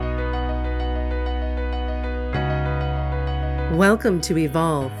Welcome to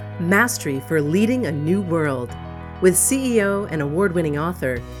Evolve, Mastery for Leading a New World, with CEO and award-winning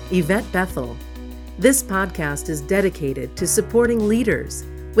author Yvette Bethel. This podcast is dedicated to supporting leaders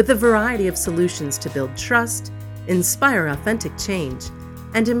with a variety of solutions to build trust, inspire authentic change,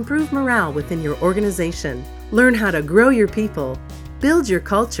 and improve morale within your organization. Learn how to grow your people, build your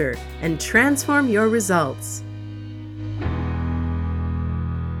culture, and transform your results.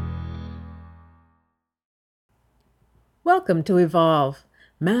 Welcome to Evolve,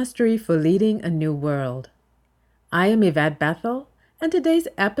 Mastery for Leading a New World. I am Yvette Bethel, and today's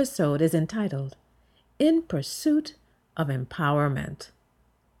episode is entitled, In Pursuit of Empowerment.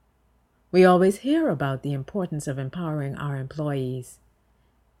 We always hear about the importance of empowering our employees.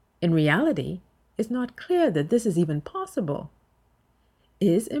 In reality, it's not clear that this is even possible.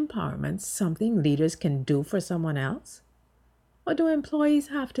 Is empowerment something leaders can do for someone else? Or do employees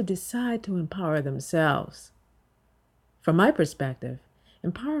have to decide to empower themselves? From my perspective,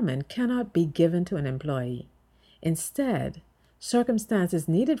 empowerment cannot be given to an employee. Instead, circumstances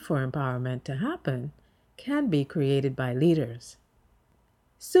needed for empowerment to happen can be created by leaders.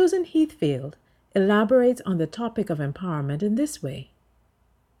 Susan Heathfield elaborates on the topic of empowerment in this way.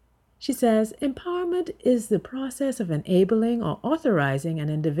 She says, empowerment is the process of enabling or authorizing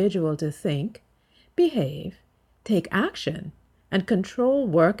an individual to think, behave, take action, and control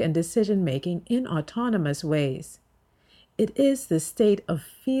work and decision-making in autonomous ways. It is the state of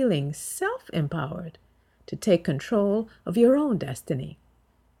feeling self-empowered to take control of your own destiny.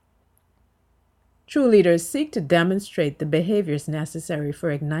 True leaders seek to demonstrate the behaviors necessary for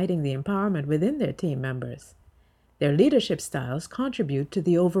igniting the empowerment within their team members. Their leadership styles contribute to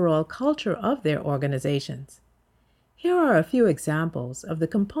the overall culture of their organizations. Here are a few examples of the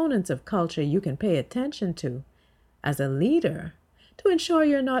components of culture you can pay attention to as a leader to ensure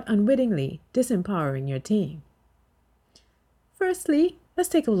you're not unwittingly disempowering your team. Firstly, let's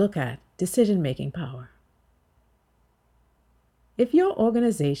take a look at decision-making power. If your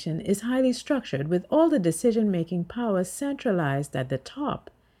organization is highly structured with all the decision-making power centralized at the top,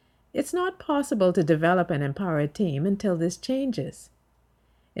 it's not possible to develop an empowered team until this changes.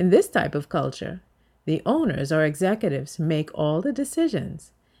 In this type of culture, the owners or executives make all the decisions,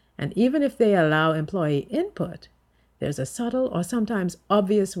 and even if they allow employee input, there's a subtle or sometimes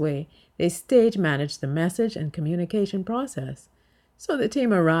obvious way they stage manage the message and communication process so the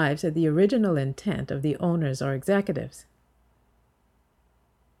team arrives at the original intent of the owners or executives.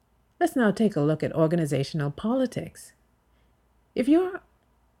 Let's now take a look at organizational politics. If your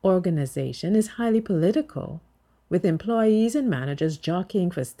organization is highly political, with employees and managers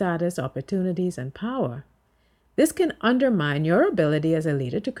jockeying for status, opportunities, and power, this can undermine your ability as a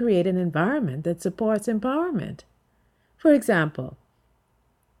leader to create an environment that supports empowerment. For example,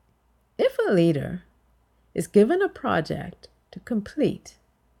 if a leader is given a project to complete,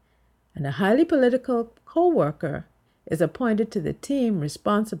 and a highly political co-worker is appointed to the team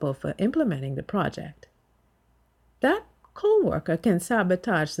responsible for implementing the project, that co-worker can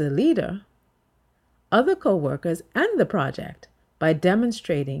sabotage the leader, other co-workers, and the project by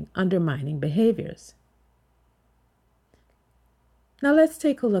demonstrating undermining behaviors. Now let's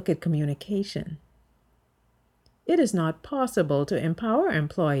take a look at communication. It is not possible to empower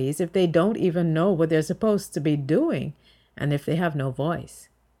employees if they don't even know what they're supposed to be doing and if they have no voice.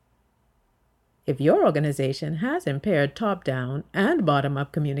 If your organization has impaired top-down and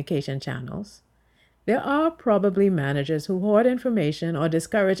bottom-up communication channels, there are probably managers who hoard information or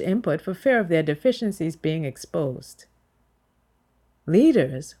discourage input for fear of their deficiencies being exposed.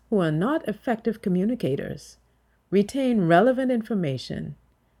 Leaders who are not effective communicators retain relevant information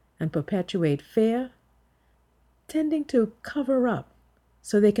and perpetuate fear, tending to cover up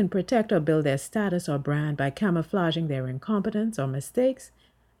so they can protect or build their status or brand by camouflaging their incompetence or mistakes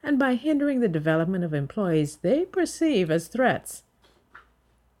and by hindering the development of employees they perceive as threats.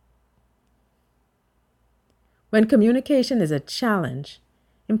 When communication is a challenge,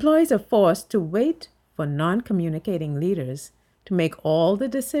 employees are forced to wait for non-communicating leaders to make all the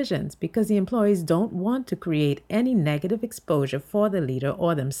decisions because the employees don't want to create any negative exposure for the leader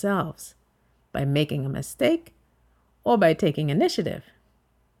or themselves by making a mistake or by taking initiative.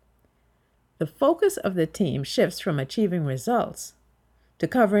 The focus of the team shifts from achieving results to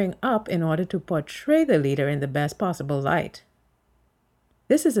covering up in order to portray the leader in the best possible light.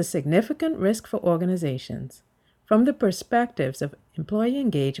 This is a significant risk for organizations from the perspectives of employee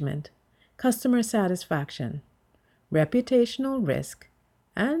engagement, customer satisfaction, reputational risk,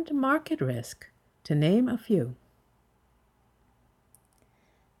 and market risk, to name a few.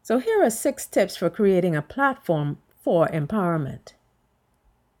 So here are 6 tips for creating a platform for empowerment.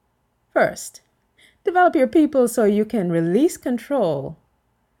 First, Develop your people so you can release control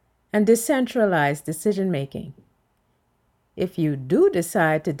and decentralize decision-making. If you do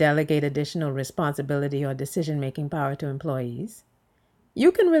decide to delegate additional responsibility or decision-making power to employees,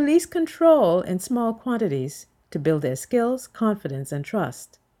 you can release control in small quantities to build their skills, confidence, and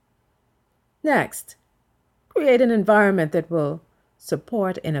trust. Next, create an environment that will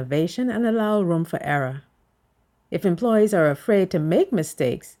support innovation and allow room for error. If employees are afraid to make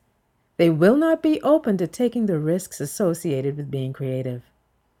mistakes, they will not be open to taking the risks associated with being creative.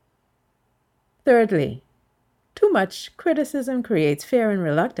 Thirdly, too much criticism creates fear and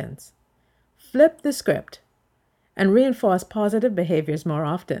reluctance. Flip the script and reinforce positive behaviors more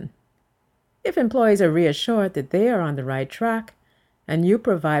often. If employees are reassured that they are on the right track and you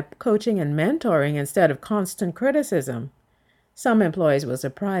provide coaching and mentoring instead of constant criticism, some employees will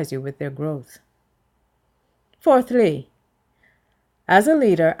surprise you with their growth. Fourthly, as a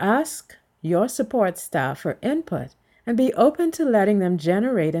leader, ask your support staff for input and be open to letting them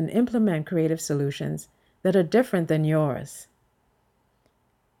generate and implement creative solutions that are different than yours.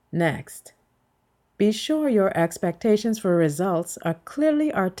 Next, be sure your expectations for results are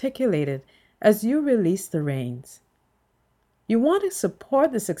clearly articulated as you release the reins. You want to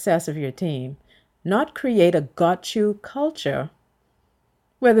support the success of your team, not create a got you culture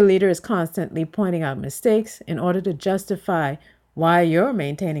where the leader is constantly pointing out mistakes in order to justify why you're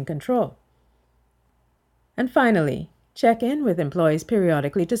maintaining control. And finally, check in with employees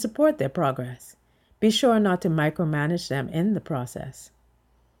periodically to support their progress. Be sure not to micromanage them in the process.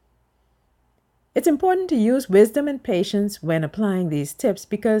 It's important to use wisdom and patience when applying these tips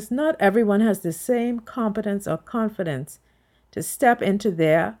because not everyone has the same competence or confidence to step into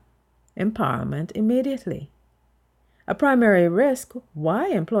their empowerment immediately. A primary risk why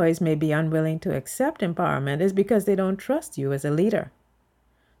employees may be unwilling to accept empowerment is because they don't trust you as a leader.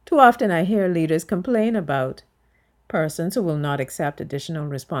 Too often I hear leaders complain about persons who will not accept additional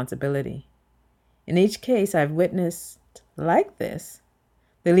responsibility. In each case I've witnessed like this,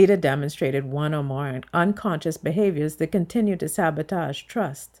 the leader demonstrated one or more unconscious behaviors that continue to sabotage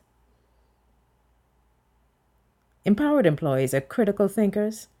trust. Empowered employees are critical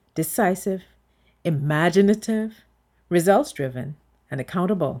thinkers, decisive, imaginative, results-driven, and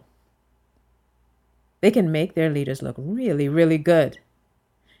accountable. They can make their leaders look really, really good.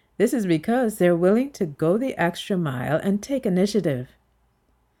 This is because they're willing to go the extra mile and take initiative.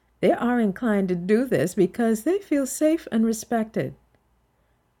 They are inclined to do this because they feel safe and respected.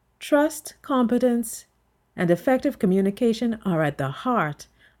 Trust, competence, and effective communication are at the heart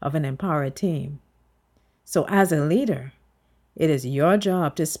of an empowered team. So as a leader, it is your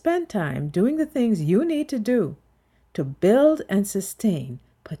job to spend time doing the things you need to do to build and sustain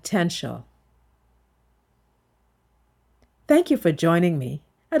potential. Thank you for joining me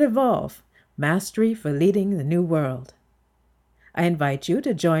at Evolve, Mastery for Leading the New World. I invite you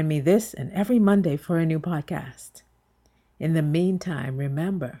to join me this and every Monday for a new podcast. In the meantime,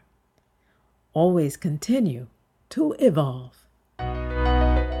 remember, always continue to evolve.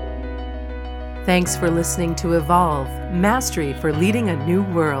 Thanks for listening to Evolve, Mastery for Leading a New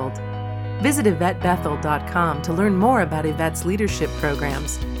World. Visit YvetteBethel.com to learn more about Yvette's leadership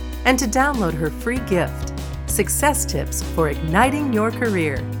programs and to download her free gift, Success Tips for Igniting Your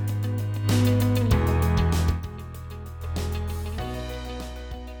Career.